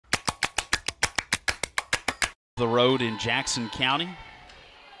the road in Jackson County.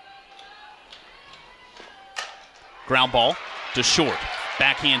 Ground ball to short.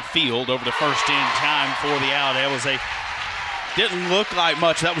 Backhand field over to first in time for the out. That was didn't look like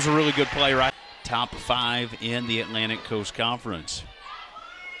much. That was a really good play, right? Top 5 in the Atlantic Coast Conference.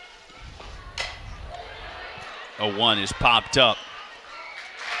 0-1 is popped up.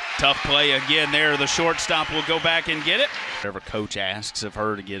 Tough play again there. The shortstop will go back and get it. Whatever coach asks of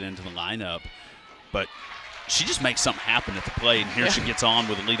her to get into the lineup. But she just makes something happen at the plate, and here she gets on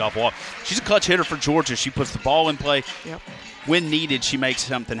with a leadoff walk. She's a clutch hitter for Georgia. She puts the ball in play. Yep. When needed, she makes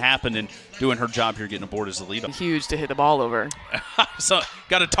something happen, and doing her job here getting aboard as the leadoff. Huge to hit the ball over. So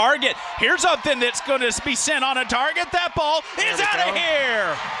got a target. Here's something that's going to be sent on a target. That ball is out of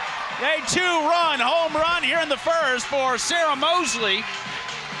here. A 2-run home run here in the first for Sarah Mosley.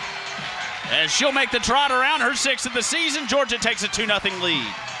 As she'll make the trot around, her 6th of the season. Georgia takes a 2-0 lead.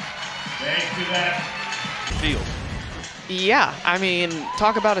 Thanks to that. Field. Yeah, I mean,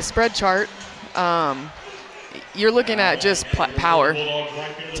 talk about a spread chart. You're looking at just power.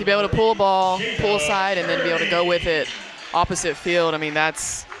 To be able to pull a ball, pull aside, and then be able to go with it opposite field. I mean,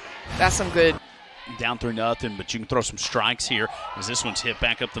 that's some good. Down 3-0, but you can throw some strikes here as this one's hit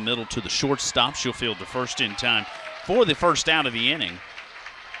back up the middle to the shortstop. She'll field the first in time for the first out of the inning.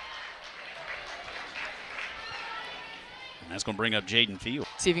 And that's going to bring up Jaden Field.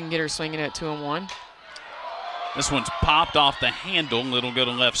 See if you can get her swinging at 2-1. This one's popped off the handle. It'll go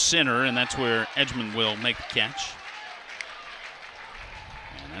to left center, and that's where Edgman will make the catch.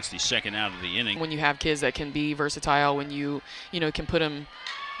 And that's the second out of the inning. When you have kids that can be versatile, when you can put them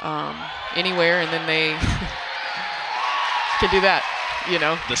anywhere, and then they can do that,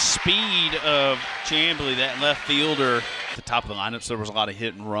 The speed of Chambly, that left fielder, at the top of the lineup, so there was a lot of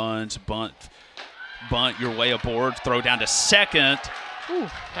hit and runs, bunt your way aboard, throw down to second. Ooh,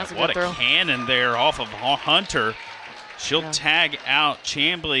 that's a what good throw. A cannon there off of Hunter. She'll tag out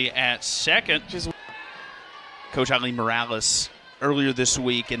Chambly at second. Coach Eileen Morales earlier this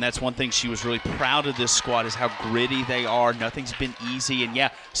week, and that's one thing she was really proud of this squad is how gritty they are. Nothing's been easy,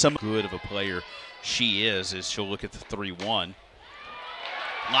 and some good of a player she is as she'll look at the 3-1.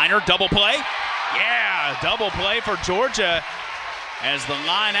 Liner, double play. Yeah, double play for Georgia. As the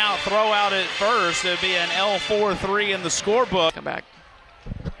line out, throw out at first, it'd be an L4-3 in the scorebook. Come back.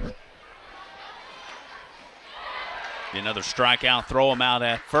 Another strikeout, throw them out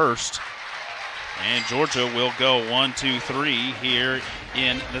at first. And Georgia will go 1, 2, 3 here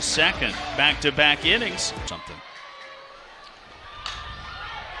in the second. Back-to-back innings. Something.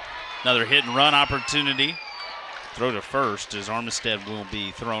 Another hit and run opportunity. Throw to first as Armistead will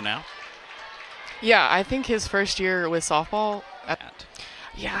be thrown out. Yeah, I think his first year with softball.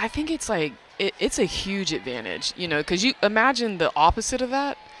 Yeah, I think it's like it's a huge advantage, because you imagine the opposite of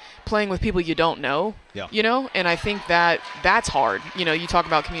that, playing with people you don't know, and I think that's hard. You talk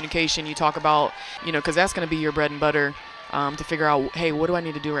about communication, you talk about, because that's going to be your bread and butter to figure out, hey, what do I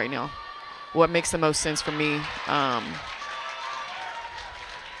need to do right now? What makes the most sense for me?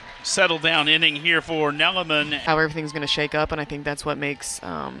 Settle down inning here for Neleman. How everything's going to shake up, and I think that's what makes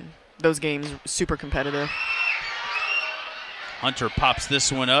those games super competitive. Hunter pops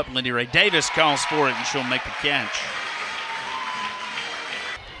this one up. Lindy Ray Davis calls for it, and she'll make the catch.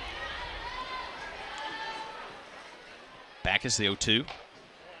 Back is the 0-2.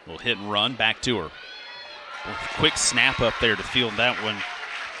 Little hit and run back to her. Quick snap up there to field that one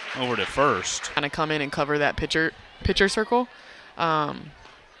over to first. Kind of come in and cover that pitcher circle.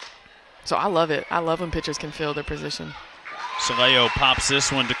 So I love it. I love when pitchers can fill their position. Sileo pops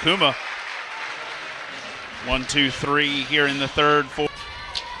this one to Kuma. 1, 2, 3 here in the third. 4.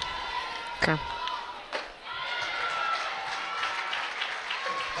 Okay.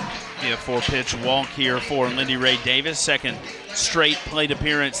 Yeah, 4-pitch walk here for Lindy Ray Davis. Second straight plate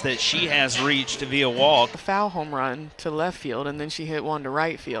appearance that she has reached via walk. A foul home run to left field, and then she hit one to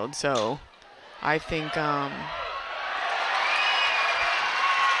right field. So I think that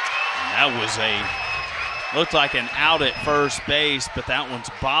was looked like an out at first base, but that one's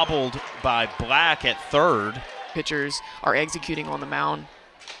bobbled by Black at third. Pitchers are executing on the mound.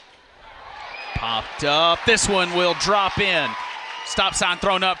 Popped up. This one will drop in. Stop sign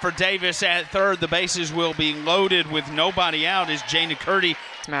thrown up for Davis at third. The bases will be loaded with nobody out as Jana Curdy.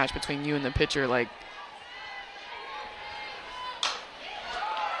 Match between you and the pitcher, like.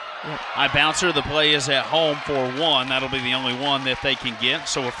 Yep. I bouncer. The play is at home for 1. That'll be the only one that they can get.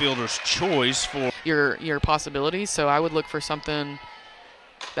 So a fielder's choice for your possibilities. So I would look for something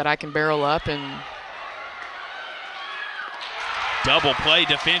that I can barrel up and. Double play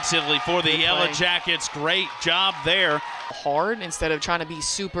defensively for the Yellow Jackets. Great job there. hard instead of trying to be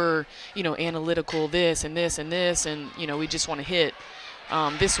super, analytical, this and this and this, and, we just want to hit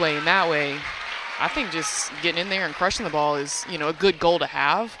this way and that way. I think just getting in there and crushing the ball is, a good goal to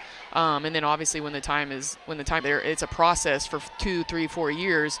have. And then obviously when the time there, it's a process for 2, 3, 4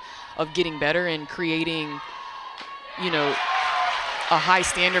 years of getting better and creating, a high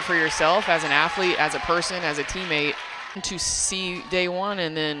standard for yourself as an athlete, as a person, as a teammate, to see day one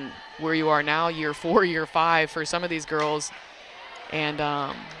and then where you are now, year 4, year 5 for some of these girls, and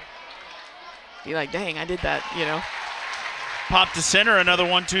be like, dang, I did that, Pop to center, another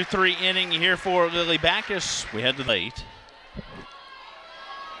 1-2-3 inning here for Lily Backus. We had the late.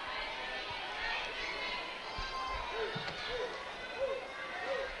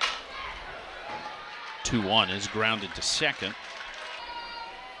 Two-one is grounded to second.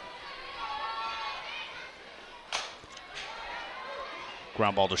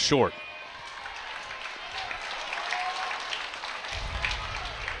 Ground ball to short.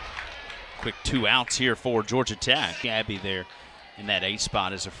 Quick 2 outs here for Georgia Tech. Gabby there in that 8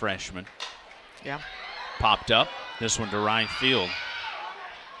 spot as a freshman. Yeah. Popped up. This one to right field.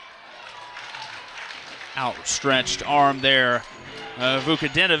 Outstretched arm there.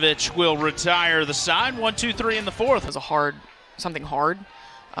 Vukadinovic will retire the side. 1-2-3 in the fourth. It was something hard.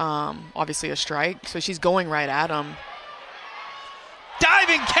 Obviously a strike. So she's going right at him.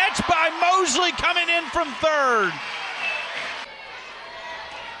 Diving catch by Mosley coming in from third.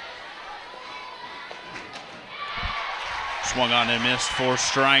 Swung on and missed for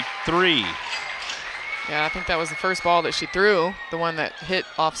strike 3. Yeah, I think that was the first ball that she threw, the one that hit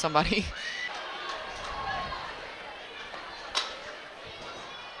off somebody.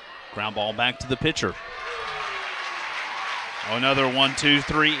 Ground ball back to the pitcher. Oh, another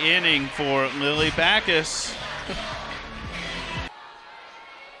 1-2-3 inning for Lily Backus.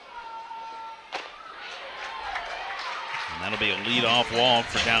 And that'll be a leadoff walk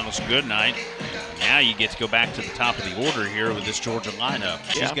for Dallas Goodnight. Now you get to go back to the top of the order here with this Georgia lineup.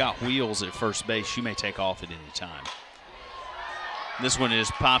 She's got wheels at first base. She may take off at any time. This one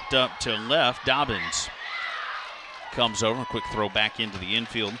is popped up to left. Dobbins comes over. Quick throw back into the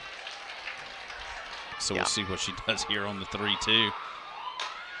infield. So we'll see what she does here on the 3-2.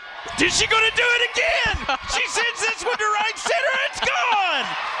 Is she going to do it again? She sends this one to right center. It's gone.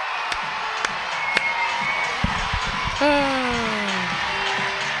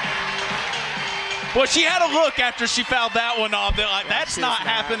 Well, she had a look after she fouled that one off. Like, that's not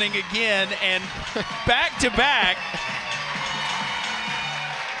happening again. And back to back,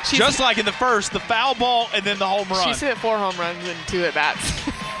 just like in the first, the foul ball and then the home run. She's hit 4 home runs and 2 at bats,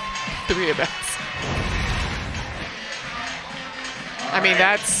 3 at bats. I mean,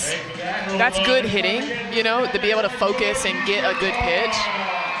 that's good hitting, to be able to focus and get a good pitch,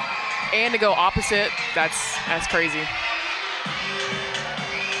 and to go opposite. That's crazy.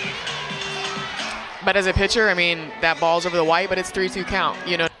 But as a pitcher, I mean, that ball's over the white, but it's 3-2 count.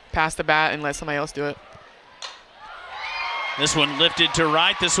 Pass the bat and let somebody else do it. This one lifted to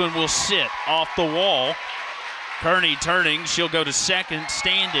right. This one will sit off the wall. Kearney turning. She'll go to second,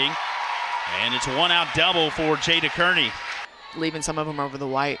 standing. And it's a 1-out double for Jada Kearney. Leaving some of them over the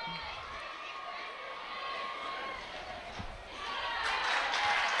white.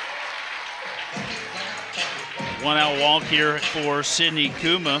 One-out walk here for Sydney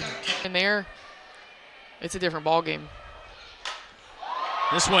Kuma. And there, it's a different ball game.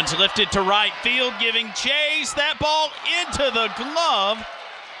 This one's lifted to right field, giving chase. That ball into the glove.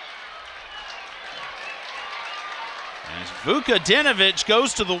 As Vukadinovic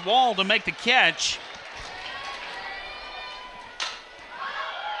goes to the wall to make the catch.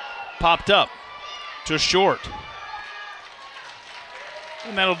 Popped up to short.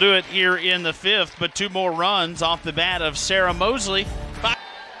 And that'll do it here in the 5th, but 2 more runs off the bat of Sarah Mosley.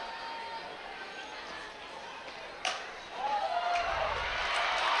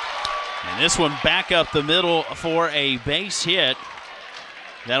 And this one back up the middle for a base hit.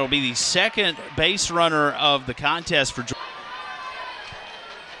 That'll be the second base runner of the contest for Georgia.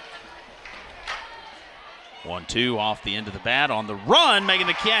 1-2 off the end of the bat. On the run, making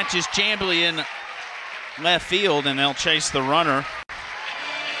the catch is Chambly in left field, and they'll chase the runner.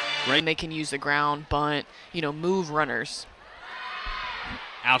 And they can use the ground, bunt, move runners.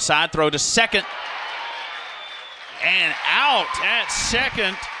 Outside throw to second. And out at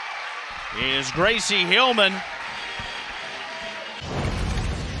second is Gracie Hillman.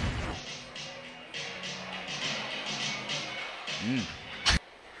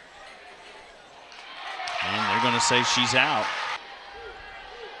 And they're going to say she's out.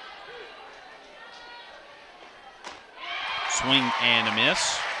 Swing and a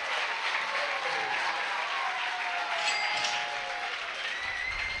miss.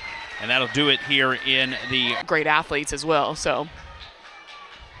 And that'll do it here in the great athletes as well. So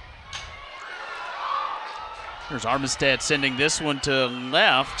there's Armistead sending this one to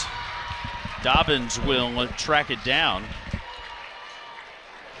left. Dobbins will track it down.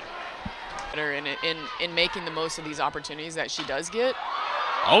 In making the most of these opportunities that she does get.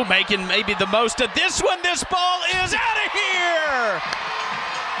 Oh, making maybe the most of this one. This ball is out of here.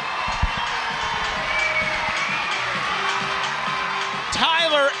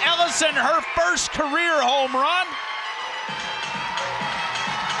 Tyler Ellison, her first career home run.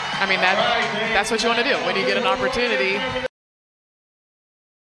 I mean, that's what you want to do when you get an opportunity.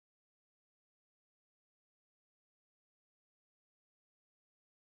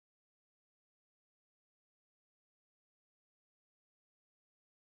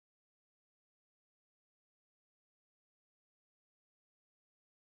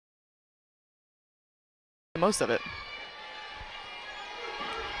 Most of it.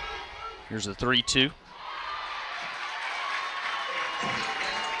 Here's the 3-2.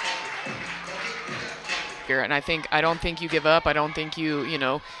 And I don't think you give up. I don't think you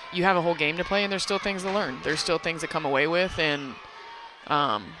have a whole game to play, and there's still things to learn. There's still things to come away with, and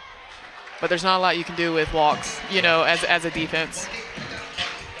but there's not a lot you can do with walks, as a defense.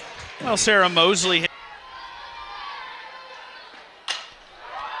 Well, Sarah Mosley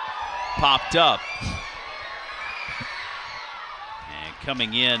popped up.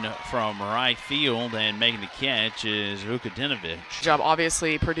 Coming in from right field and making the catch is Vukadinovich. Job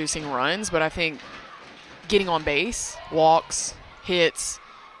obviously producing runs, but I think getting on base, walks, hits,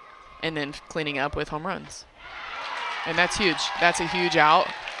 and then cleaning up with home runs. And that's huge. That's a huge out.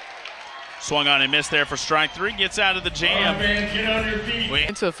 Swung on and missed there for strike 3. Gets out of the jam.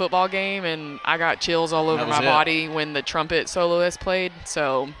 Into a football game, and I got chills all over my body when the trumpet soloist played.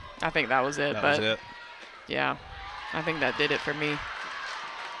 So I think that was it. That was it. Yeah, I think that did it for me.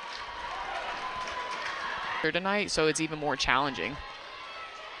 Tonight, so it's even more challenging.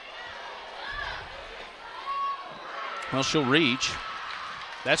 Well, she'll reach.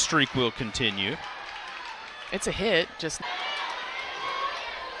 That streak will continue. It's a hit, just.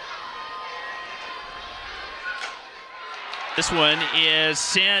 This one is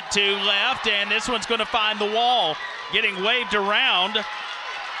sent to left, and this one's going to find the wall. Getting waved around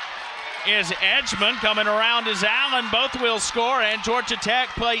is Edgman. Coming around is Allen. Both will score, and Georgia Tech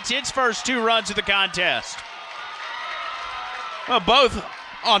plates its first 2 runs of the contest. Well, both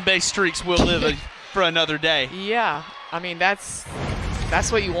on-base streaks will live for another day. Yeah, I mean, that's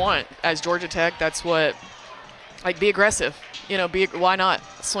what you want as Georgia Tech. That's what, be aggressive. Why not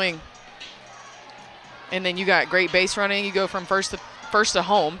swing? And then you got great base running. You go from first to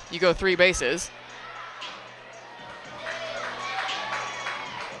home. You go 3 bases.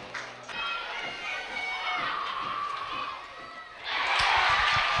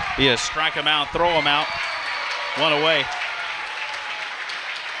 Yeah, strike them out, throw them out. 1 away.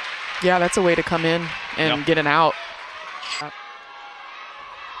 Yeah, that's a way to come in and get an out.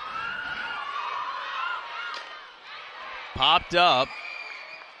 Popped up,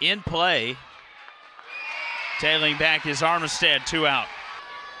 in play. Tailing back is Armistead, 2 out.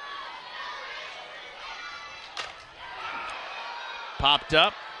 Popped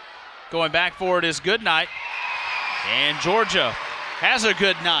up, going back for it is Goodnight. And Georgia has a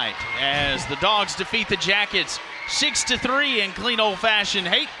good night as the Dogs defeat the Jackets 6-3 in clean old-fashioned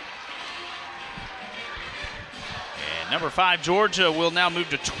hate. Number 5, Georgia will now move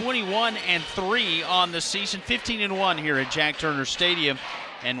to 21-3 on the season, 15-1 here at Jack Turner Stadium,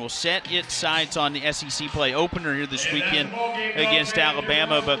 and will set its sights on the SEC play opener here this weekend against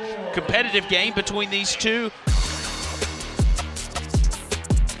Alabama. But competitive game between these two.